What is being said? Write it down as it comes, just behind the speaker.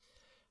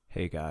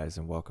Hey guys,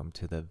 and welcome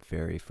to the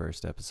very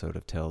first episode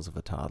of Tales of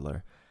a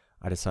Toddler.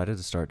 I decided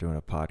to start doing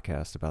a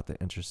podcast about the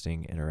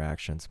interesting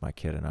interactions my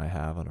kid and I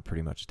have on a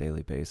pretty much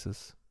daily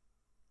basis.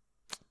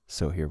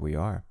 So here we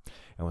are.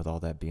 And with all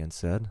that being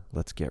said,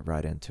 let's get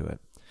right into it.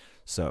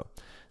 So,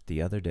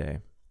 the other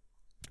day,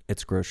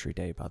 it's grocery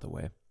day, by the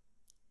way.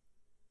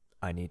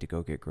 I need to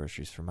go get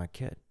groceries for my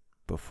kid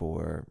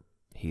before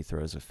he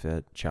throws a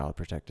fit. Child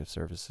Protective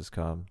Services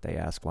come. They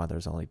ask why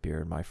there's only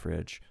beer in my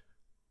fridge.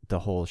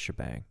 The whole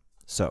shebang.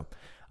 So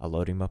I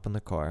load him up in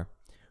the car.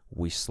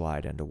 We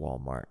slide into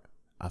Walmart.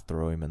 I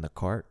throw him in the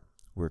cart.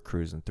 We're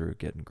cruising through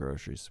getting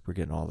groceries. We're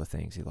getting all the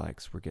things he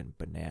likes. We're getting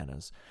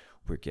bananas.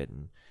 We're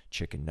getting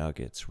chicken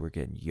nuggets. We're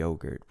getting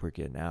yogurt. We're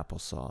getting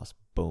applesauce.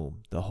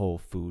 Boom. The whole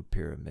food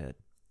pyramid.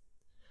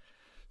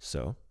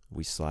 So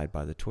we slide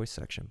by the toy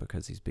section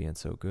because he's being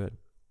so good.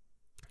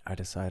 I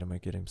decide I'm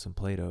going to get him some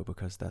Play-Doh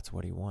because that's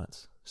what he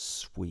wants.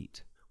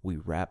 Sweet. We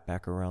wrap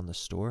back around the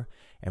store,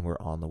 and we're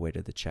on the way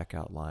to the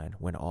checkout line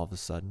when all of a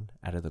sudden,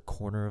 out of the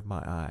corner of my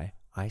eye,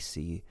 I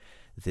see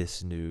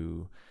this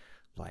new,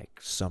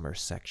 summer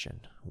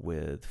section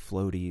with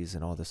floaties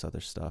and all this other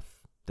stuff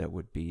that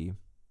would be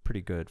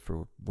pretty good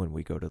for when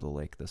we go to the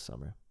lake this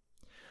summer.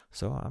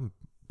 So I'm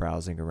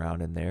browsing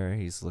around in there.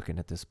 He's looking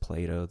at this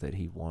Play-Doh that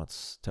he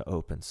wants to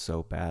open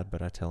so bad,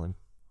 but I tell him,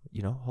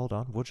 hold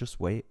on, we'll just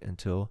wait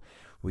until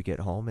we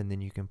get home, and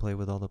then you can play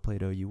with all the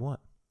Play-Doh you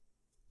want.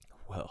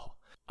 Well,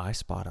 I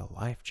spot a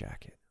life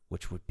jacket,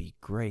 which would be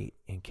great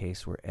in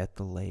case we're at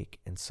the lake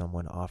and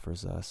someone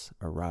offers us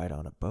a ride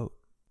on a boat.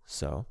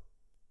 So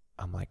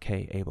I'm like,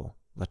 hey, Abel,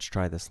 let's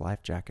try this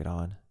life jacket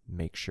on,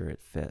 make sure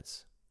it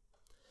fits.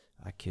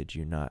 I kid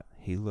you not.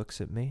 He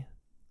looks at me.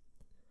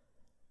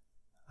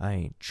 I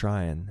ain't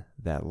trying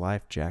that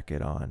life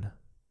jacket on,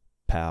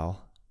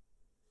 pal.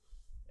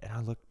 And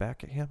I looked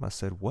back at him. I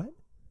said, what?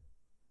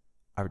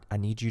 I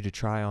need you to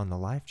try on the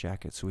life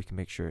jacket so we can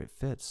make sure it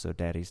fits so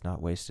Daddy's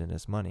not wasting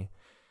his money.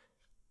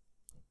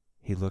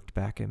 He looked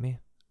back at me.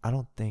 I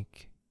don't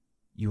think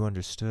you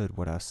understood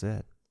what I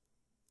said.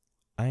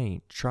 I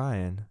ain't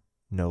trying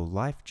no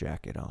life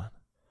jacket on.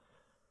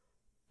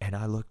 And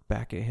I looked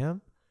back at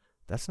him.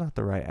 That's not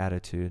the right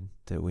attitude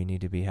that we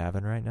need to be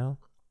having right now.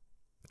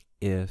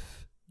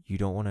 If you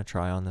don't want to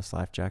try on this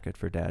life jacket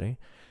for Daddy,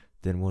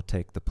 then we'll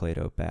take the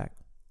Play-Doh back.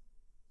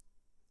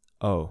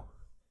 Oh,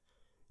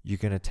 you're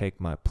going to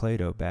take my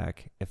Play-Doh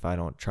back if I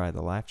don't try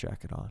the life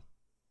jacket on?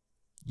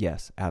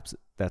 Yes,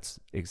 that's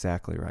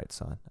exactly right,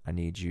 son. I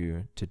need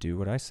you to do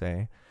what I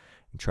say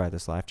and try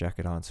this life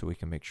jacket on so we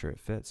can make sure it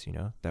fits,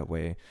 That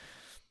way,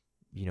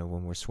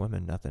 when we're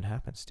swimming, nothing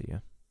happens to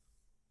you.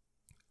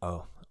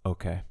 Oh,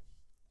 okay.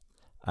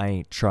 I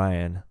ain't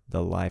trying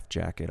the life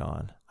jacket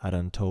on. I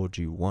done told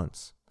you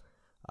once.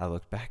 I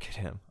looked back at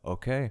him.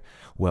 Okay,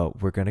 well,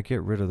 we're going to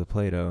get rid of the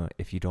Play-Doh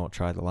if you don't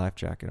try the life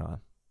jacket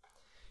on.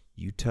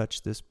 You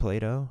touch this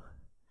Play-Doh,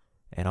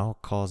 and I'll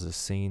cause a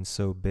scene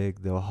so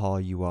big they'll haul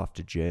you off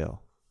to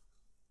jail.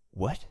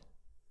 What?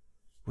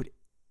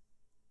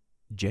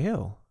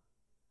 Jail?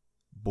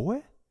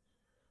 Boy?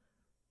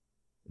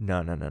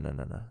 No.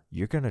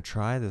 You're going to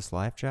try this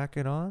life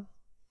jacket on,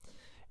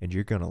 and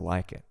you're going to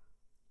like it.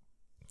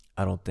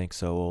 I don't think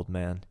so, old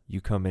man. You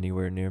come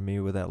anywhere near me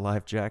with that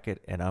life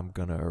jacket, and I'm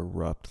going to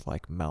erupt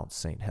like Mount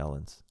St.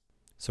 Helens.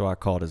 So I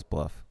called his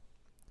bluff.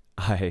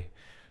 I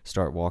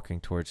start walking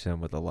towards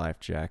him with a life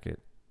jacket.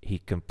 He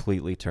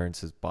completely turns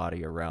his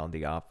body around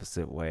the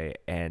opposite way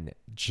and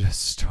just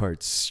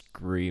starts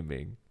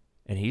screaming.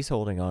 And he's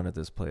holding on to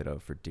this Play-Doh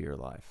for dear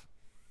life.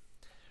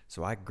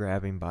 So I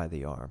grab him by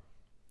the arm,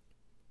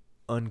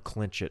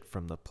 unclench it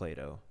from the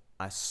Play-Doh.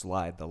 I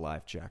slide the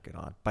life jacket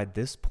on. By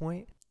this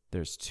point,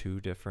 there's two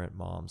different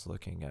moms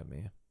looking at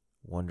me,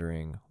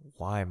 wondering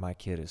why my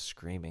kid is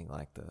screaming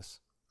like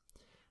this.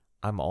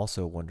 I'm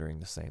also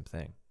wondering the same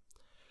thing.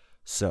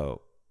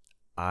 So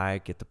I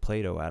get the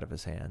Play-Doh out of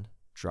his hand,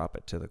 drop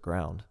it to the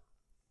ground,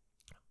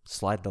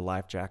 slide the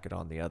life jacket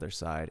on the other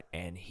side,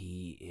 and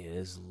he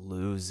is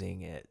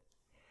losing it.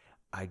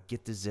 I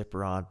get the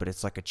zipper on, but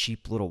it's like a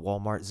cheap little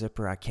Walmart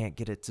zipper. I can't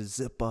get it to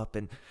zip up,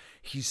 and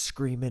he's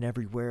screaming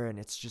everywhere,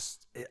 and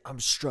I'm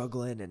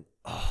struggling, and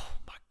oh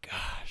my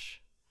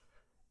gosh.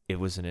 It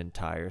was an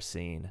entire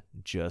scene,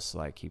 just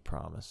like he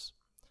promised.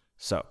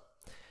 So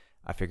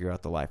I figure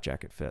out the life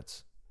jacket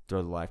fits,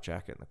 throw the life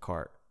jacket in the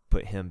cart,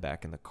 put him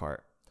back in the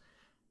cart.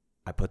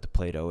 I put the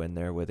Play-Doh in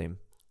there with him.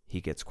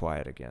 He gets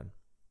quiet again.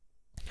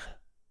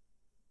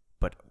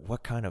 But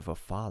what kind of a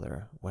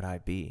father would I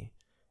be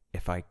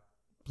if I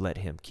let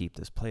him keep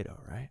this Play-Doh,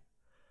 right?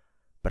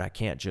 But I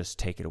can't just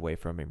take it away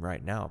from him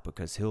right now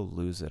because he'll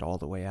lose it all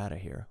the way out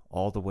of here.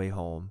 All the way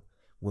home.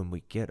 When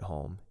we get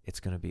home, it's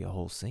going to be a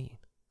whole scene.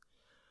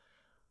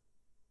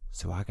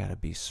 So I got to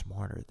be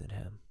smarter than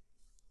him.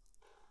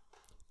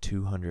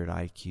 200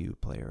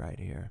 IQ play right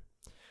here.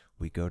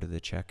 We go to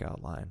the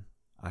checkout line.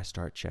 I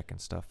start checking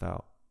stuff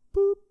out.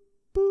 Boop,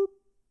 boop,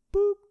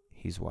 boop.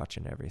 He's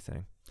watching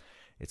everything.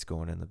 It's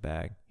going in the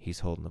bag. He's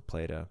holding the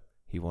Play-Doh.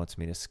 He wants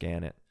me to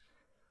scan it.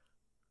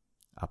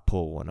 I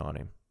pull one on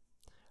him.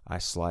 I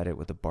slide it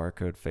with the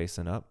barcode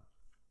facing up.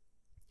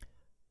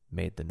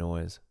 made the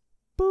noise.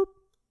 Boop.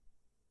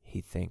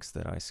 He thinks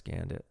that I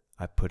scanned it.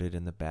 I put it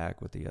in the bag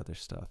with the other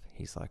stuff.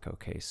 He's like,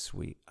 okay,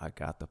 sweet. I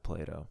got the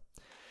Play-Doh.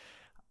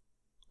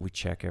 We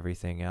check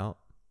everything out.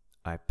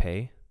 I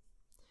pay.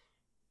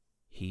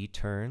 He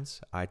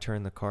turns. I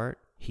turn the cart.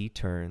 He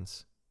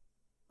turns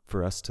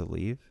for us to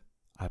leave.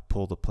 I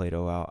pull the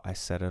Play-Doh out. I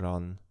set it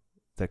on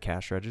the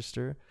cash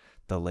register.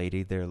 The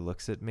lady there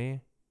looks at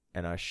me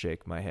and I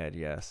shake my head,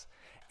 yes.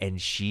 And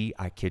she,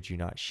 I kid you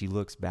not, she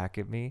looks back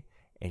at me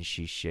and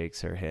she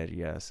shakes her head,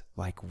 yes.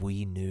 Like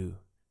we knew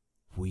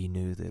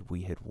that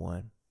we had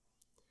won.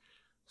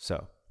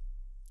 So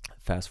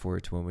fast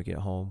forward to when we get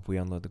home, we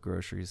unload the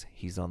groceries.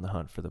 He's on the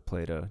hunt for the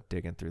Play-Doh,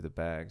 digging through the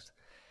bags.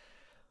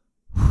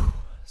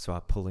 So I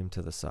pull him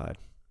to the side.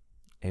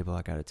 Abel,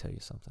 I got to tell you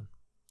something.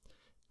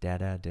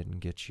 Dada didn't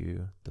get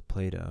you the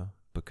Play-Doh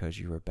because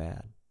you were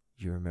bad.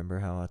 You remember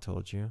how I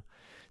told you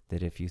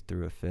that if you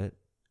threw a fit,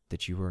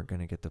 that you weren't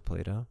going to get the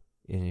Play-Doh?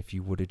 And if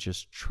you would have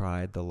just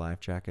tried the life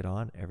jacket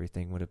on,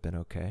 everything would have been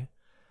okay?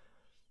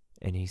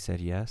 And he said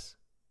yes.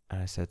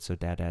 And I said, so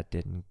Dada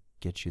didn't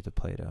get you the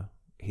Play-Doh.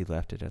 He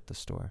left it at the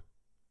store.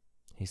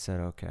 He said,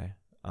 okay,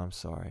 I'm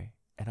sorry.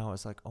 And I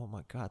was like, oh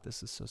my God,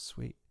 this is so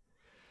sweet.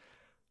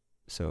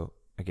 So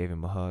I gave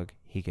him a hug.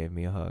 He gave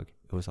me a hug.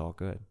 It was all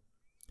good.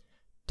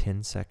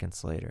 10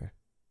 seconds later,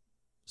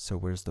 so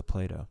where's the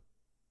Play-Doh?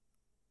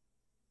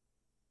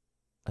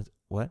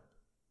 What?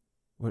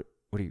 What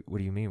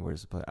do you mean,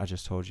 where's the Play-Doh? I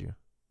just told you.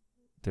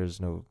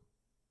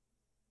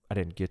 I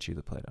didn't get you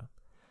the Play-Doh.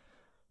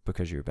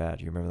 Because you're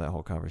bad. You remember that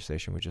whole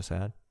conversation we just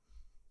had?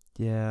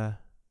 Yeah,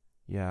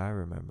 I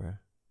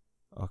remember.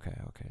 Okay,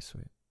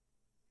 sweet.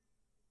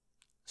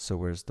 So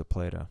where's the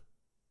Play-Doh?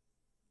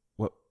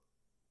 What?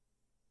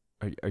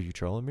 Are you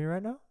trolling me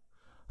right now?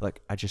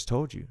 Like, I just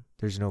told you,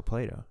 there's no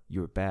Play-Doh.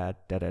 You were bad.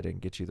 Dada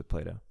didn't get you the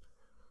Play-Doh.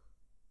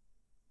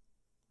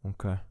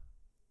 Okay.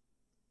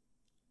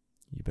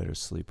 You better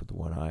sleep with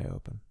one eye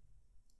open.